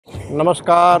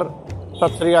Namaskar,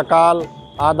 Sat Sri Akal,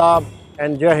 Adab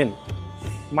and Jai Hind.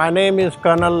 My name is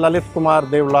Colonel LALIT Kumar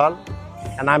DEOLAL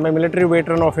and I am a military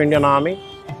veteran of Indian Army,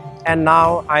 and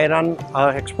now I run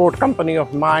an export company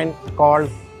of mine called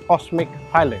COSMIC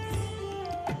HIGHLAND.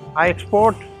 I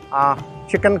export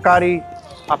chicken curry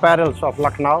apparels of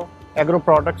Lucknow, agro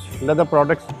products, leather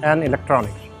products and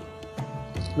electronics.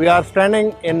 We are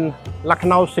standing in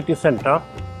Lucknow city center,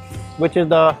 which is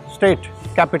the state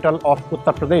capital of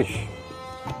Uttar Pradesh.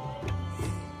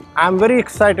 I am very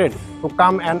excited to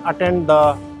come and attend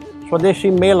the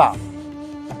Swadeshi Mela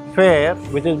fair,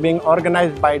 which is being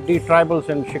organized by D Tribals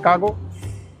in Chicago.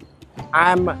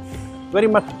 I am very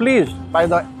much pleased by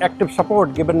the active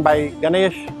support given by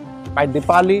Ganesh, by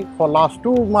Dipali for last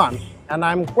 2 months, and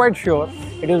I am quite sure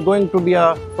it is going to be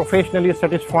a professionally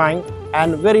satisfying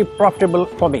and very profitable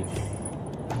for me.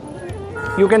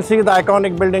 You can see the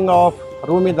iconic building of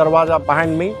Rumi Darwaza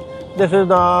behind me. This is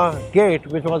the gate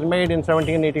which was made in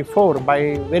 1784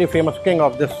 by very famous king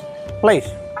of this place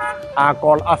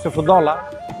called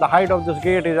Asifuddaulah. The height of this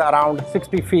gate is around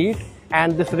 60 feet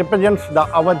and this represents the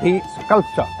Awadhi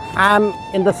sculpture. I am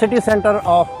in the city center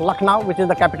of Lucknow, which is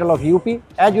the capital of UP.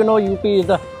 As you know, UP is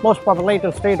the most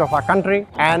populated state of our country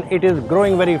and it is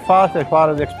growing very fast as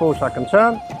far as exports are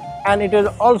concerned. And it is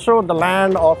also the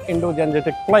land of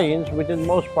Indo-Gangetic plains, which is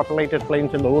most populated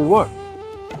plains in the whole world.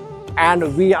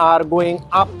 And we are going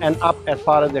up and up as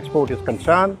far as export is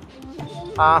concerned.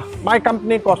 My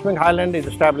company, COSMIC HIGHLAND, is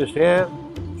established here.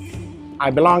 I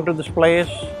belong to this place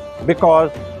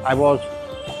because I was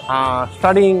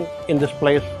studying in this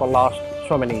place for last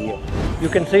so many years. You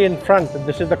can see in front,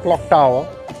 this is the clock tower.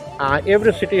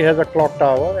 Every city has a clock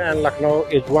tower and Lucknow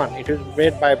is one. It is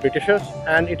made by Britishers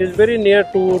and it is very near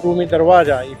to Rumi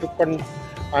Darwaza. If you can,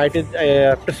 it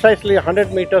is precisely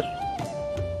 100 meters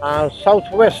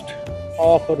southwest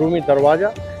of Rumi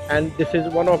Darwaza, and this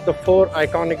is one of the 4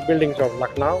 iconic buildings of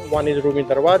Lucknow. One is Rumi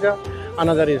Darwaza,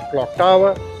 another is Clock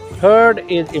Tower, third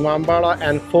is Imambada,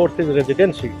 and fourth is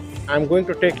Residency. I am going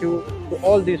to take you to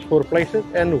all these 4 places,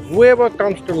 and whoever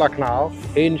comes to Lucknow,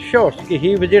 he ensures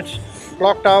he visits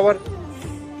Clock Tower,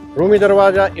 Rumi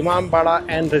Darwaza, Imambada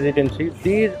and Residency.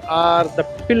 These are the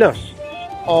pillars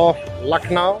of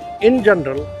Lucknow in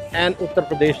general and Uttar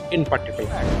Pradesh in particular.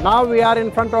 Now we are in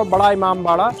front of Bada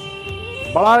Imambada.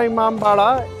 Bada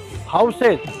Imambada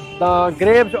houses the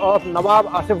graves of Nawab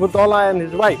Asifuddaulah and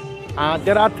his wife.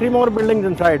 There are 3 more buildings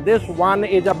inside this. One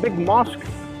is a big mosque,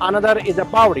 another is a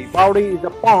Bawdi. Bawdi is a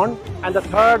pond, and the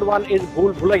third one is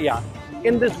Bhul Bhulaiya.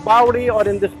 In this Bawdi or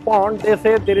in this pond, they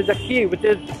say there is a key which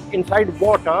is inside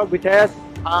water, which has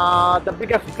the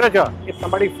biggest treasure. If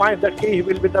somebody finds that key, he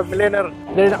will be the millionaire.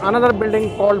 There is another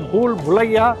building called Bhul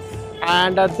Bhulaiya,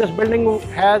 and this building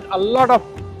has a lot of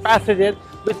passages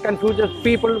which confuses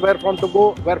people where from to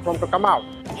go, where from to come out.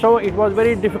 So it was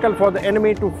very difficult for the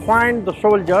enemy to find the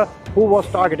soldier who was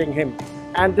targeting him.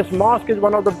 And this mosque is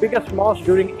one of the biggest mosques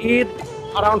during Eid.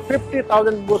 Around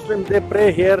 50,000 Muslims, they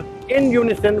pray here in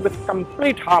unison with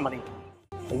complete harmony.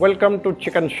 Welcome to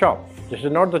Chicken Shop. This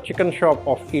is not the chicken shop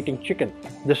of eating chicken.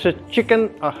 This is chicken,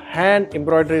 a hand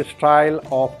embroidery style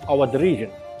of our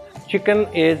region. Chicken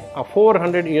is a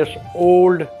 400 years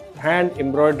old hand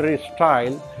embroidery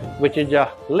style which is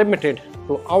limited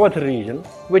to our region,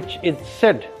 which is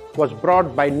said was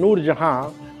brought by Noor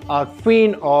Jahan, a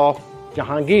queen of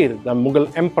Jahangir, the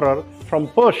Mughal emperor from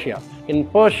Persia. In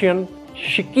Persian,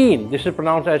 CHIKEN, this is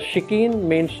pronounced as CHIKEN,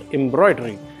 means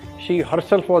embroidery. She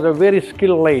herself was a very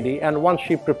skilled lady, and once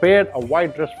she prepared a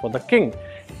white dress for the king.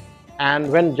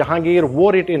 And when Jahangir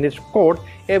wore it in his court,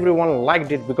 everyone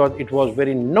liked it because it was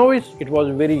very nice, it was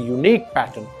very unique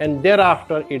pattern. And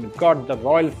thereafter, it got the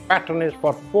royal patronage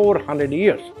for 400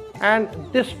 years. And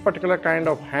this particular kind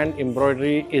of hand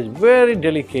embroidery is very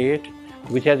delicate,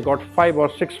 which has got 5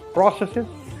 or 6 processes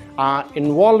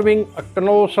involving a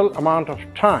colossal amount of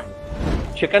time.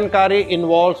 Chicken curry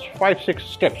involves 5-6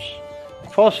 steps.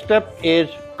 First step is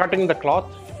cutting the cloth.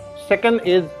 Second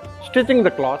is stitching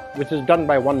the cloth, which is done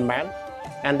by one man.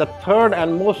 And the third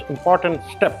and most important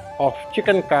step of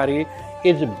chicken curry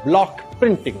is block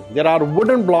printing. There are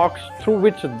wooden blocks through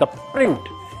which the print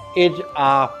is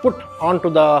put onto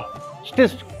the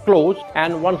stitched clothes,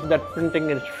 and once that printing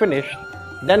is finished,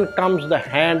 then comes the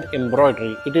hand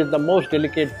embroidery. It is the most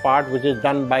delicate part, which is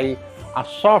done by a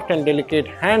soft and delicate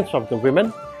hands of the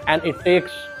women, and it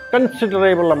takes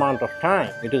considerable amount of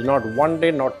time. It is not 1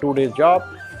 day, not 2 days job.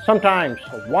 Sometimes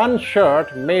one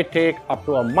shirt may take up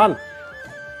to a month,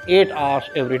 8 hours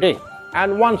every day.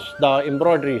 And once the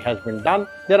embroidery has been done,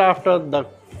 thereafter the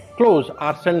clothes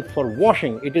are sent for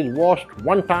washing, it is washed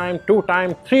 1 time, 2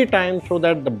 times, 3 times so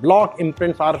that the block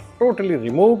imprints are totally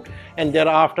removed, and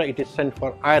thereafter it is sent for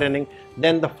ironing.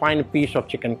 Then the fine piece of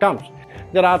chicken comes.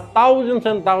 There are thousands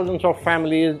and thousands of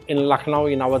families in Lucknow,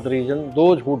 in our region,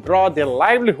 those who draw their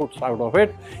livelihoods out of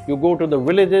it. You go to the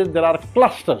villages, there are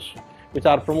clusters which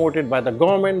are promoted by the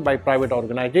government, by private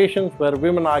organizations, where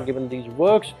women are given these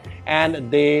works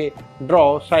and they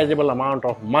draw sizable amount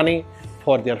of money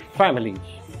for their families.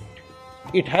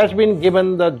 It has been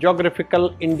given the Geographical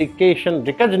Indication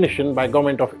recognition by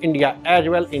Government of India as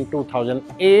well in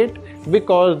 2008,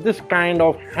 because this kind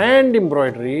of hand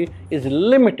embroidery is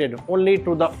limited only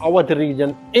to the Awadh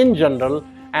region in general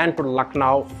and to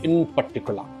Lucknow in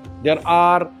particular. There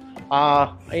are,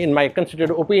 in my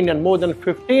considered opinion, more than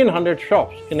 1500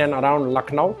 shops in and around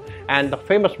Lucknow, and the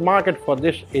famous market for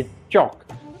this is Chowk,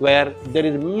 where there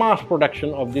is mass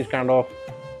production of these kind of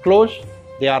clothes.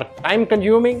 They are time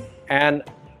consuming, and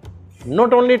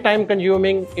not only time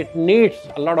consuming, it needs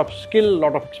a lot of skill, a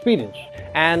lot of experience.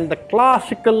 And the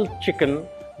classical chicken,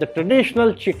 the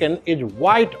traditional chicken, is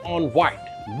white on white,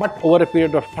 but over a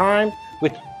period of time,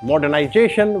 with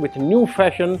modernization, with new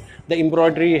fashion, the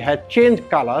embroidery has changed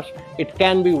colors. It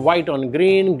can be white on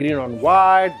green, green on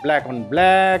white, black on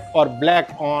black, or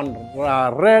black on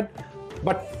red,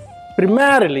 but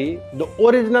primarily the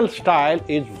original style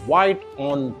is white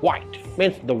on white,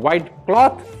 means the white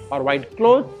cloth or white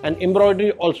cloth, and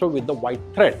embroidery also with the white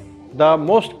thread. The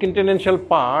most quintessential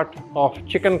part of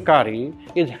chicken curry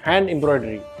is hand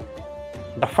embroidery.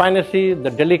 The finesse, the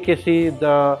delicacy,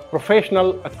 the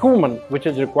professional acumen which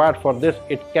is required for this,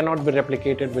 it cannot be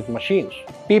replicated with machines.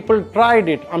 People tried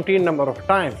it umpteen number of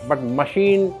times, but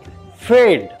machine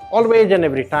failed always and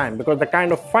every time, because the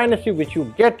kind of finesse which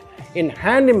you get in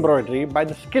hand embroidery by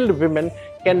the skilled women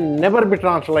can never be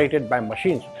translated by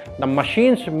machines. The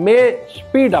machines may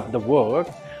speed up the work,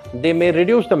 they may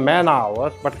reduce the man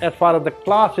hours, but as far as the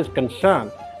class is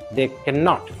concerned, they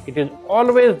cannot. It is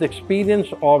always the experience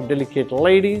of delicate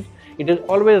ladies, it is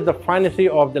always the finesse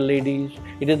of the ladies,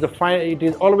 it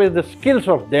is always the skills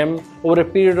of them over a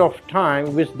period of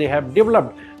time which they have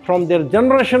developed from their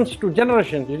generations to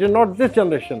generations. It is not this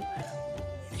generation,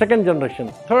 second generation,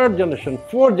 third generation,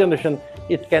 fourth generation.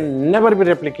 It can never be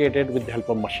replicated with the help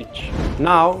of machines.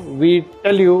 Now we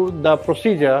tell you the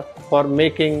procedure for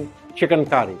making chicken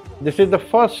curry. This is the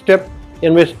first step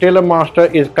in which tailor master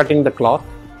is cutting the cloth.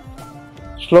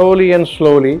 Slowly and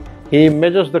slowly he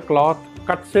measures the cloth,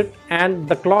 cuts it, and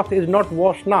the cloth is not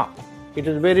washed now. It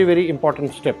is very, very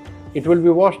important step. It will be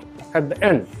washed at the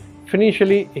end.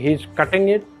 Initially he is cutting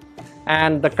it,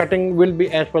 and the cutting will be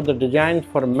as per the designs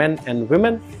for men and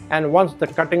women, and once the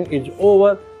cutting is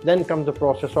over, then comes the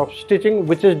process of stitching,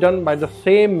 which is done by the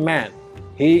same man.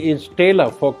 He is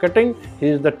tailor for cutting, he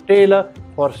is the tailor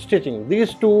for stitching.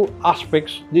 These two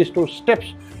aspects, these two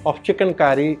steps of chicken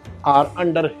curry are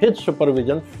under his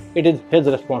supervision. It is his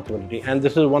responsibility, and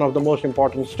this is one of the most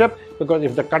important steps, because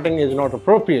if the cutting is not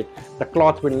appropriate, the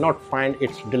cloth will not find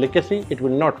its delicacy, it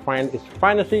will not find its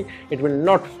finesse, it will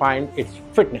not find its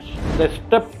fitness. The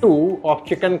step 2 of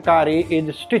chicken curry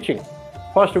is stitching.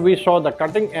 First we saw the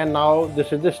cutting, and now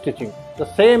this is the stitching.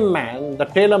 The same man, the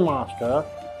tailor master,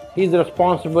 he is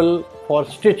responsible for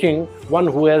stitching one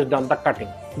who has done the cutting,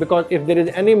 because if there is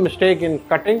any mistake in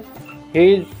cutting,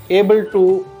 he is able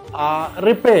to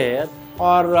repair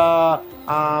or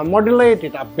modulate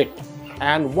it a bit.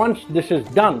 And once this is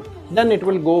done, then it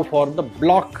will go for the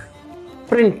block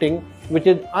printing, which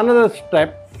is another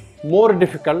step more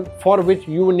difficult, for which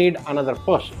you need another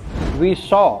person. We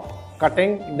saw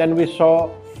cutting, then we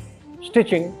saw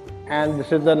stitching, and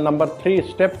this is the number 3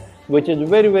 step, which is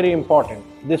very, very important.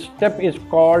 This step is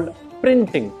called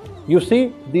printing. You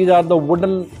see, these are the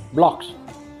wooden blocks.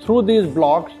 Through these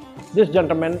blocks, this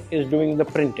gentleman is doing the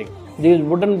printing. These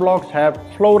wooden blocks have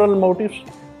floral motifs,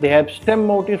 they have stem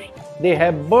motifs, they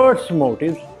have birds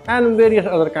motifs, and various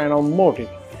other kind of motifs.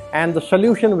 And the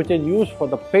solution which is used for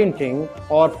the painting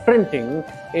or printing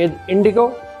is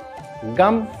indigo,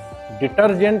 gum,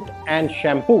 detergent, and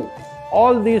shampoo.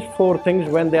 All these 4 things,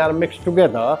 when they are mixed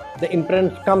together, the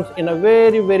imprint comes in a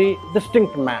very, very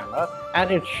distinct manner,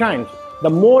 and it shines. The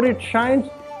more it shines,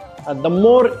 the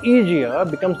more easier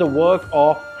becomes the work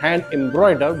of hand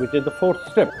embroider, which is the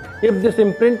 4th step. If this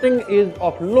imprinting is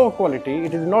of low quality,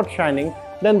 it is not shining,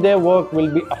 then their work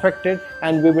will be affected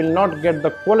and we will not get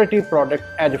the quality product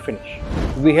as a finish.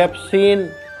 We have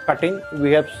seen cutting,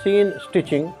 we have seen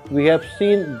stitching, we have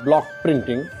seen block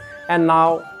printing, and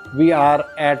now we are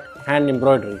at hand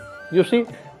embroidery. You see,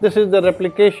 this is the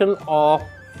replication of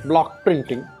block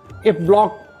printing. If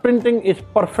block printing is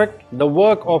perfect, the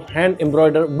work of hand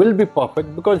embroider will be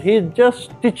perfect, because he is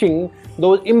just stitching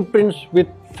those imprints with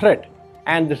thread.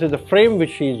 And this is the frame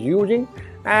which he is using,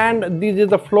 and this is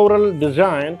the floral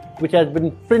design which has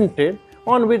been printed,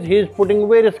 on which he is putting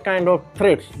various kind of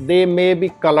threads. They may be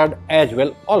colored as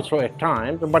well also at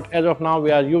times, but as of now we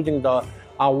are using the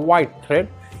white thread,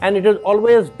 and it is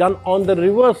always done on the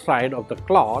reverse side of the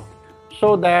cloth,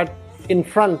 so that in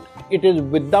front it is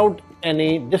without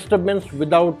any disturbance,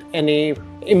 without any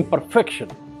imperfection.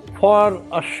 For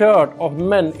a shirt of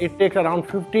men, it takes around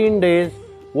 15 days,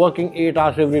 working 8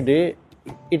 hours every day.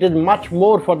 It is much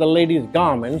more for the ladies'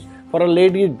 garments. For a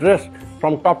lady's dress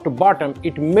from top to bottom,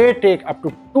 it may take up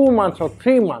to 2 months or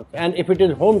 3 months. And if it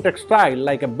is home textile,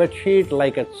 like a bed sheet,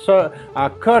 like a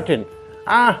curtain,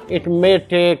 it may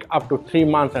take up to 3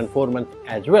 months and 4 months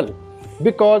as well,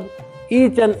 because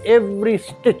each and every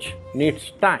stitch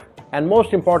needs time. And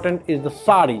most important is the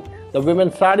sari, the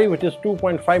women's sari, which is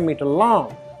 2.5 meter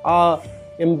long.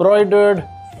 Embroidered,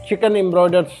 chicken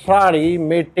embroidered sari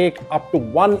may take up to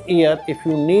 1 year if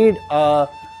you need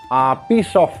a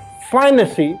piece of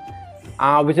fantasy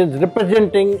which is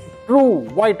representing true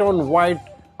white on white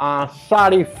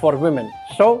sari for women.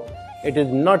 So it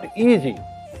is not easy,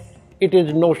 it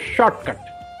is no shortcut,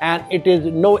 and it is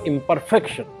no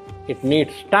imperfection. It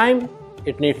needs time,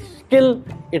 it needs skill,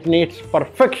 it needs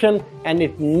perfection, and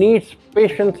it needs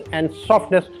patience and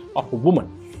softness of a woman.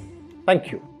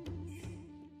 Thank you.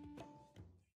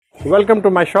 Welcome to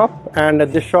my shop, and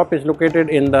this shop is located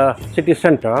in the city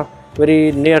center,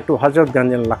 very near to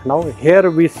Hazratganj in Lucknow. Here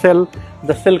we sell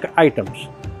the silk items.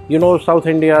 You know, South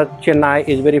India, Chennai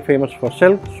is very famous for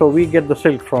silk, so we get the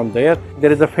silk from there.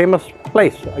 There is a famous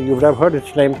place, you would have heard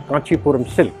its name, Kanchipuram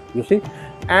silk, you see.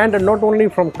 And not only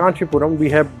from Kanchipuram, we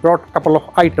have brought a couple of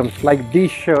items like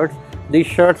these shirts. These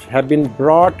shirts have been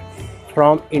brought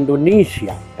from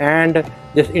Indonesia, and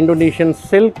this Indonesian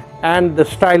silk and the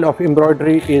style of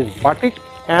embroidery is batik.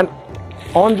 And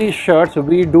on these shirts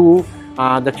we do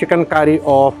the chicken kari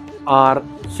of our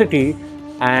city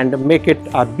and make it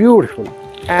beautiful.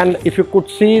 And if you could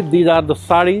see, these are the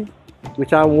sarees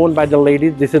which are worn by the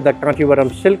ladies. This is the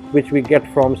Kanchipuram silk which we get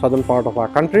from southern part of our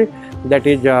country, that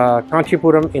is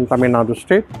Kanchipuram in Tamil Nadu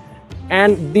state.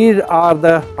 And these are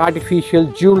the artificial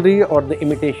jewelry or the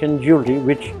imitation jewelry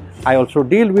which I also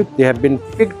deal with. They have been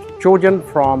chosen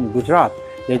from Gujarat.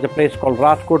 There is a place called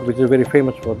Rajkot which is very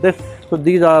famous for this. So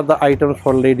these are the items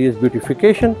for ladies'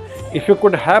 beautification. If you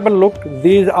could have a look,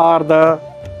 these are the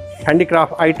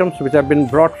handicraft items which have been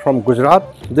brought from Gujarat.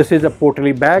 This is a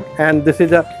pottery bag, and this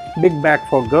is a big bag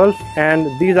for girls, and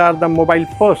these are the mobile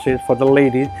purses for the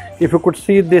ladies. If you could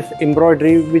see this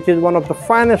embroidery, which is one of the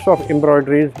finest of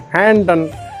embroideries, hand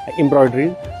done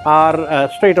embroideries. Our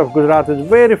state of Gujarat is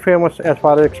very famous as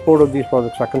far as export of these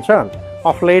products are concerned.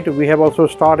 Of late we have also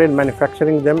started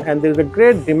manufacturing them, and there is a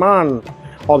great demand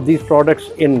of these products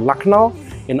in Lucknow,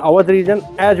 in our region,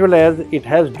 as well as it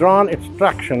has drawn its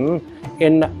traction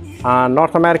in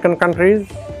North American countries,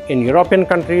 in European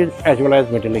countries, as well as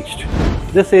Middle East.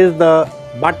 This is the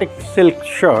batik silk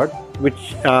shirt,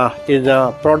 which is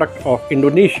a product of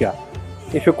Indonesia.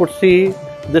 If you could see,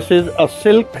 this is a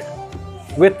silk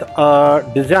with a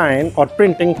design or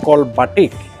printing called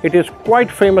batik. It is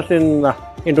quite famous in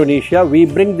Indonesia. We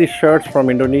bring these shirts from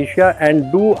Indonesia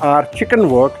and do our chicken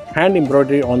work, hand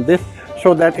embroidery on this,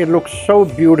 so that it looks so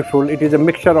beautiful. It is a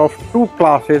mixture of two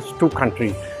classes, two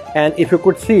countries. And if you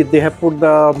could see, they have put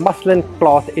the muslin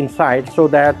cloth inside so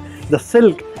that the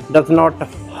silk does not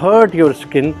hurt your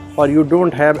skin, or you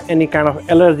don't have any kind of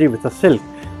allergy with the silk.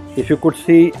 If you could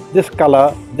see this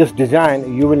color, this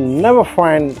design, you will never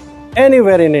find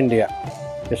anywhere in India.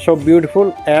 It's so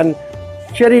beautiful. And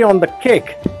cherry on the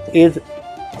cake is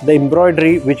the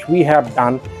embroidery which we have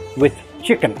done with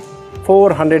chicken,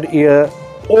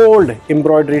 400-year-old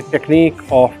embroidery technique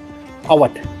of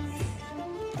Awadh.